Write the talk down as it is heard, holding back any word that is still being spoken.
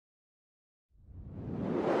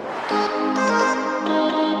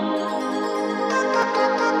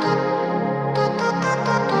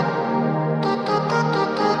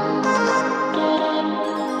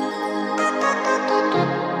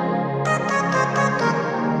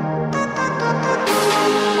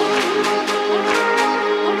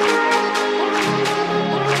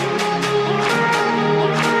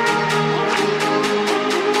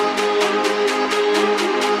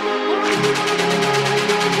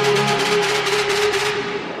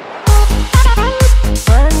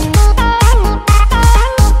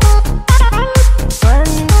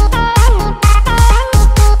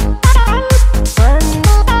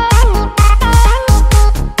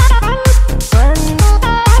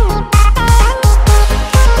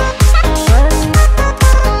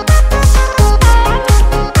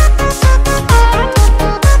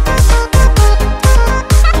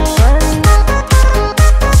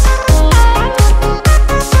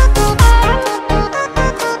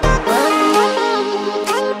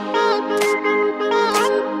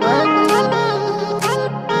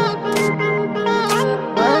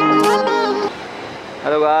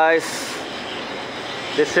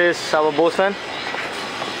This is our bosun.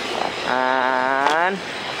 And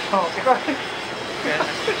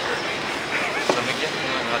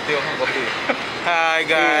hi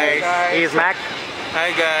guys. he's Mac.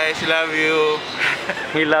 Hi guys, love you.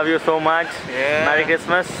 We love you so much. Yeah. Merry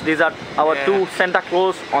Christmas. These are our two Santa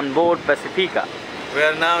Claus on board Pacifica. We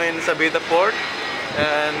are now in Sabita Port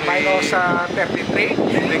and minus 33.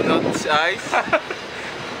 take out this ice.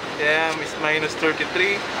 Yeah, it's minus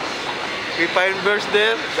 33. We find birds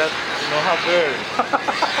there that no have birds.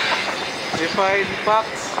 We find fox,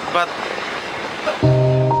 but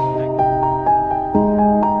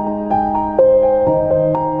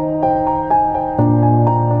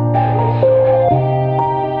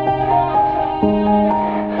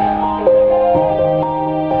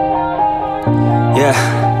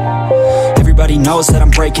everybody knows that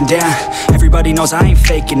I'm breaking down. Everybody knows I ain't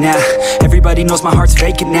faking now. Everybody knows my heart's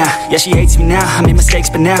vacant now. Yeah, she hates me now, I made mistakes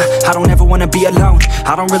but now I don't ever wanna be alone.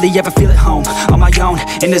 I don't really ever feel at home. On my own,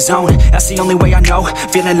 in the zone, that's the only way I know.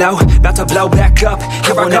 Feeling low, about to blow back up.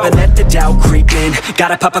 Here I won't ever let the doubt creep in.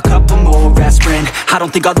 Gotta pop a couple more aspirin. I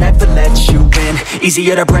don't think I'll ever let you in.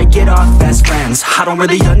 Easier to break it off best friends. I don't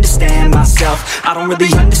really understand myself. I don't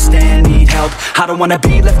really understand, need help. I don't wanna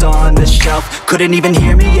be left on the shelf. Couldn't even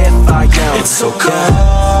hear me if I yelled. It's so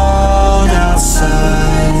cold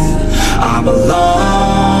outside, I'm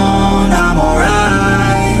alone, I'm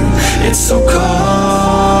alright. It's so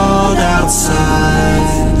cold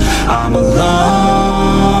outside, I'm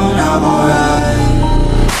alone, I'm alright.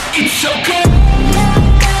 It's so cold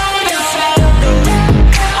outside,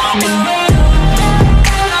 I'm alone,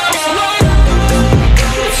 I'm alone.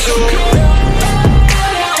 It's so cold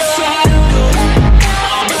outside,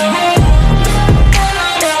 I'm alone.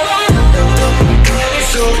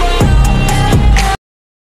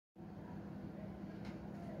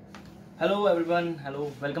 Hello everyone,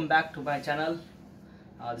 hello, welcome back to my channel.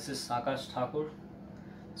 This is Akash Thakur.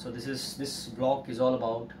 So this vlog is all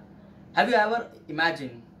about, have you ever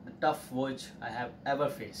imagined the tough voyage I have ever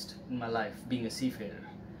faced in my life being a seafarer?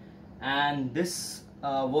 And this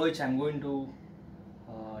voyage I'm going to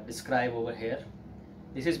describe over here.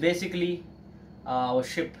 This is basically our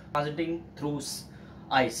ship transiting through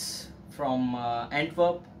ice from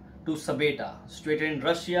Antwerp to Sabeta, situated in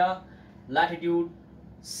Russia, latitude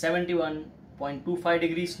 71.25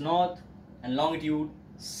 degrees north and longitude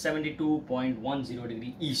 72.10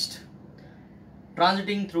 degree east,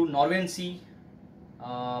 transiting through Norwegian Sea,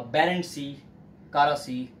 Barents Sea, Kara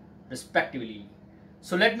Sea respectively.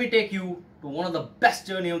 So let me take you to one of the best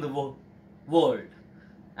journey of the world,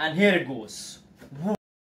 and here it goes.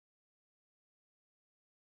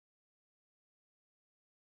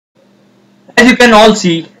 As you can all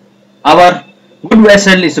see, our good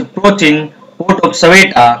vessel is approaching port of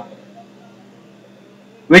Sabeta,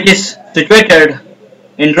 which is situated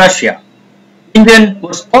in Russia. Engine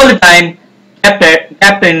was all the time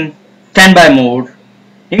kept in standby mode,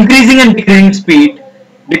 increasing and decreasing speed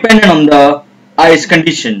dependent on the ice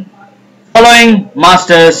condition, following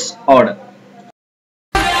master's order.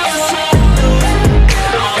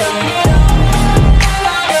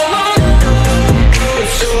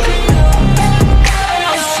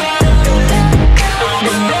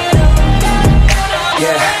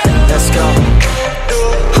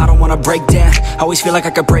 Break down, always feel like I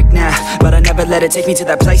could break now, but I never let it take me to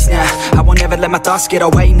that place now. I won't ever let my thoughts get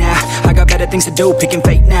away now. I got better things to do, picking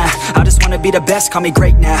fate now. I just wanna be the best, call me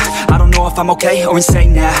great now. I don't know if I'm okay or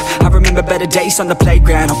insane now. I remember better days on the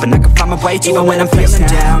playground, hoping I can find my way to even when I'm feeling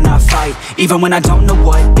down, I fight, even when I don't know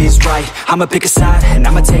what is right. I'ma pick a side, and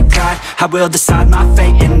I'ma take pride. I will decide my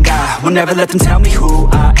fate, and I will never let them tell me who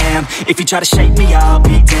I am. If you try to shape me, I'll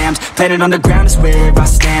be damned. Planet on the ground is where I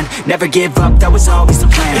stand. Never give up, that was always the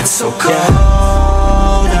plan. It's so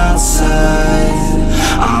cold outside,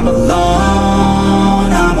 I'm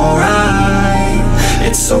alone, I'm alright.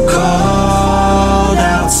 It's so cold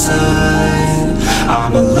outside,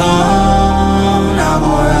 I'm alone, I'm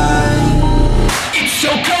alright. It's so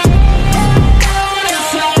cold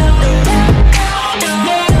outside, I'm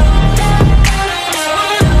alone,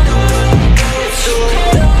 it's so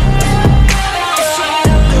cold outside,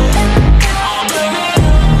 I'm alone.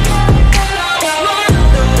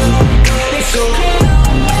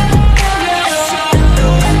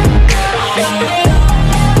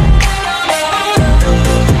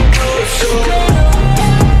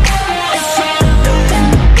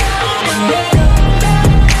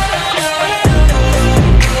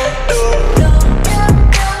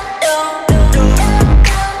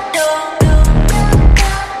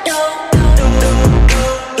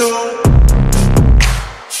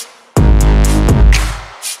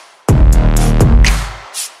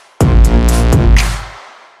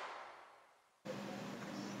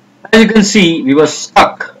 As you can see, we were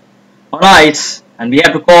stuck on ice and we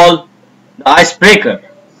have to call the icebreaker.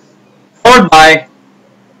 Followed by,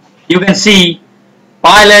 you can see,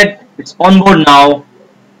 pilot is on board now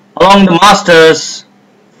along the masters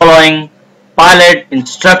following pilot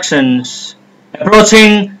instructions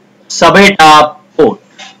approaching Sabeta port.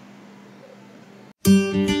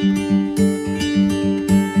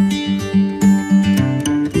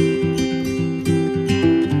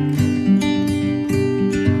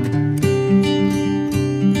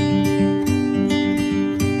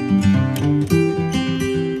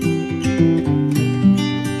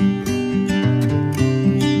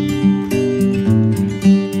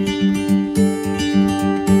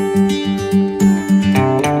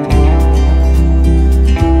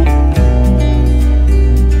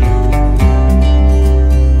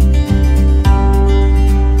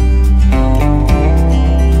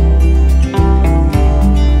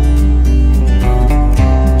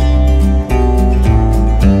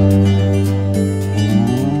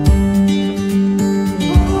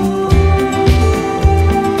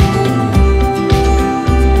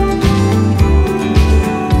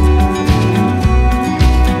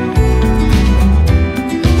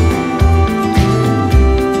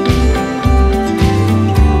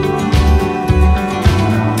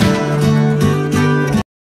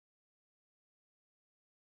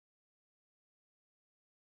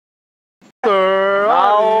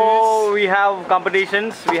 Now we have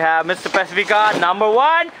competitions. We have Mr. Pacifica number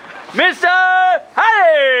 1, Mr.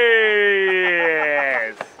 Harris,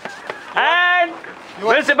 and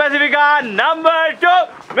Mr. Pacifica number 2,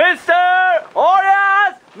 Mr.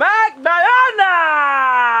 Orias Magdalena.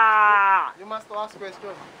 You must ask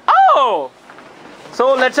question. Oh,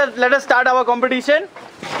 so let us start our competition.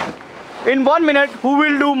 In 1 minute, who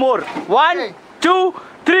will do more? 1, Okay. 2,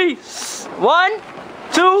 3. 1,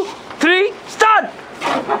 2, 3. Start.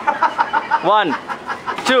 1,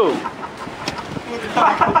 2.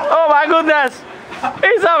 Oh my goodness!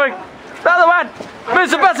 He's having another one.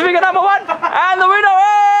 Mr. Pacifica number 1, and the winner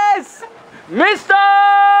is Mr.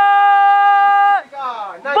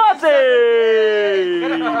 Bossy.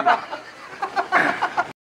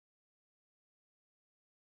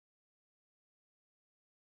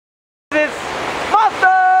 This is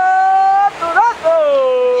Master Toronto.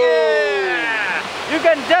 Yeah. You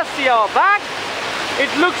can just see our back. It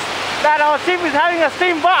looks that our ship is having a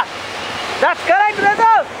steam bath. That's correct,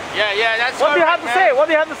 Toronto. Yeah, that's What do you have to say? What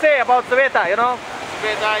do you have to say about Sabeta? You know.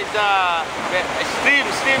 Sabeta is extreme,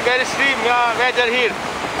 very extreme weather here.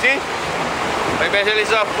 See? My vessel is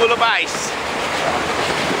full of ice.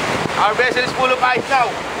 Our vessel is full of ice now.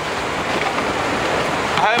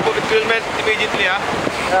 I have fulfillment immediately, huh?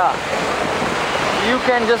 Yeah. You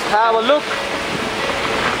can just have a look.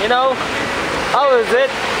 You know, how is it?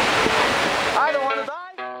 I don't want to die.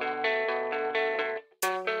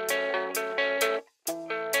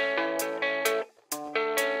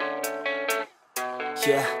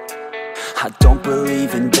 Yeah, I don't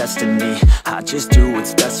believe in destiny. I just do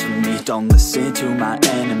what's best for me. Don't listen to my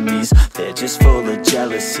enemies, they're just full of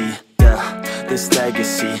jealousy. Yeah, this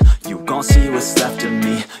legacy, you gon' see what's left of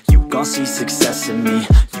me. You gon' see success in me.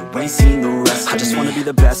 You ain't seen the rest of me. I just wanna be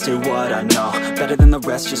the best at what I know, better than the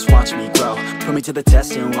rest, just watch me grow. Put me to the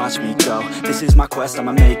test and watch me go. This is my quest,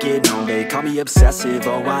 I'ma make it known. They call me obsessive,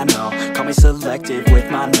 oh I know. Call me selective with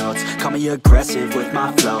my notes. Call me aggressive with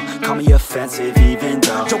my flow. Call me offensive even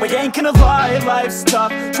though Joe, I ain't gonna lie, life's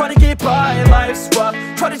tough. Try to get by, life's rough.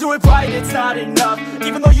 Try to do it right, it's not enough.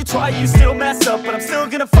 Even though you try, you still mess up. But I'm still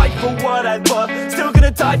gonna fight for what I love. Still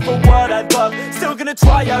gonna die for what I love. Still gonna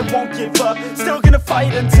try, I won't give up. Still gonna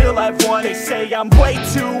fight until I've won. They say I'm way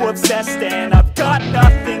too obsessed and I've got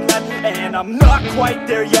nothing left. And I'm not quite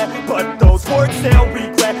there yet, but those words they'll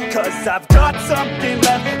regret. Cause I've got something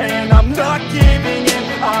left and I'm not giving in.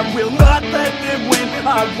 I will not let them win.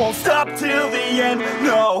 I won't stop till the end,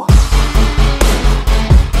 no.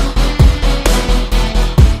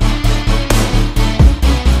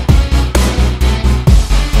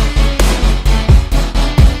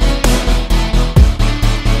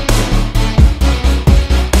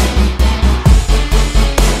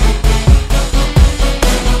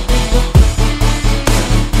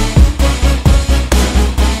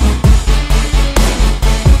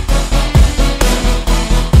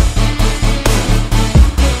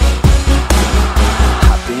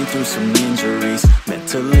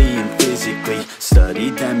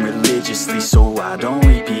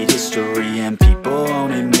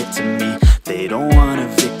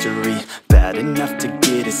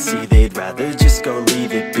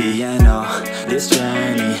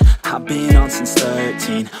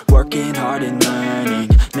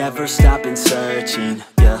 never stopping searching,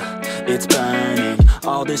 yeah, it's burning.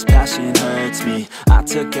 All this passion hurts me. I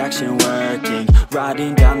took action working,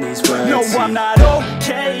 writing down these words. No, I'm not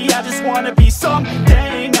okay, I just wanna be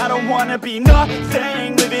something. I don't wanna be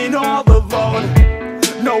nothing, living all alone.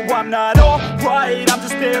 No, I'm not alright, I'm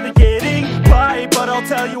just barely getting by. But I'll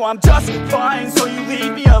tell you I'm just fine, so you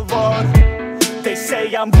leave me alone. They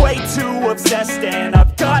say I'm way too obsessed and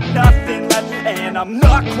I've got nothing left, and I'm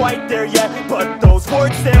not quite there yet, but those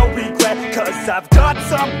words they'll regret. Cause I've got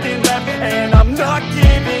something left and I'm not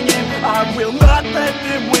giving in. I will not let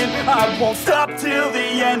them win, I won't stop till the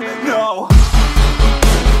end, no.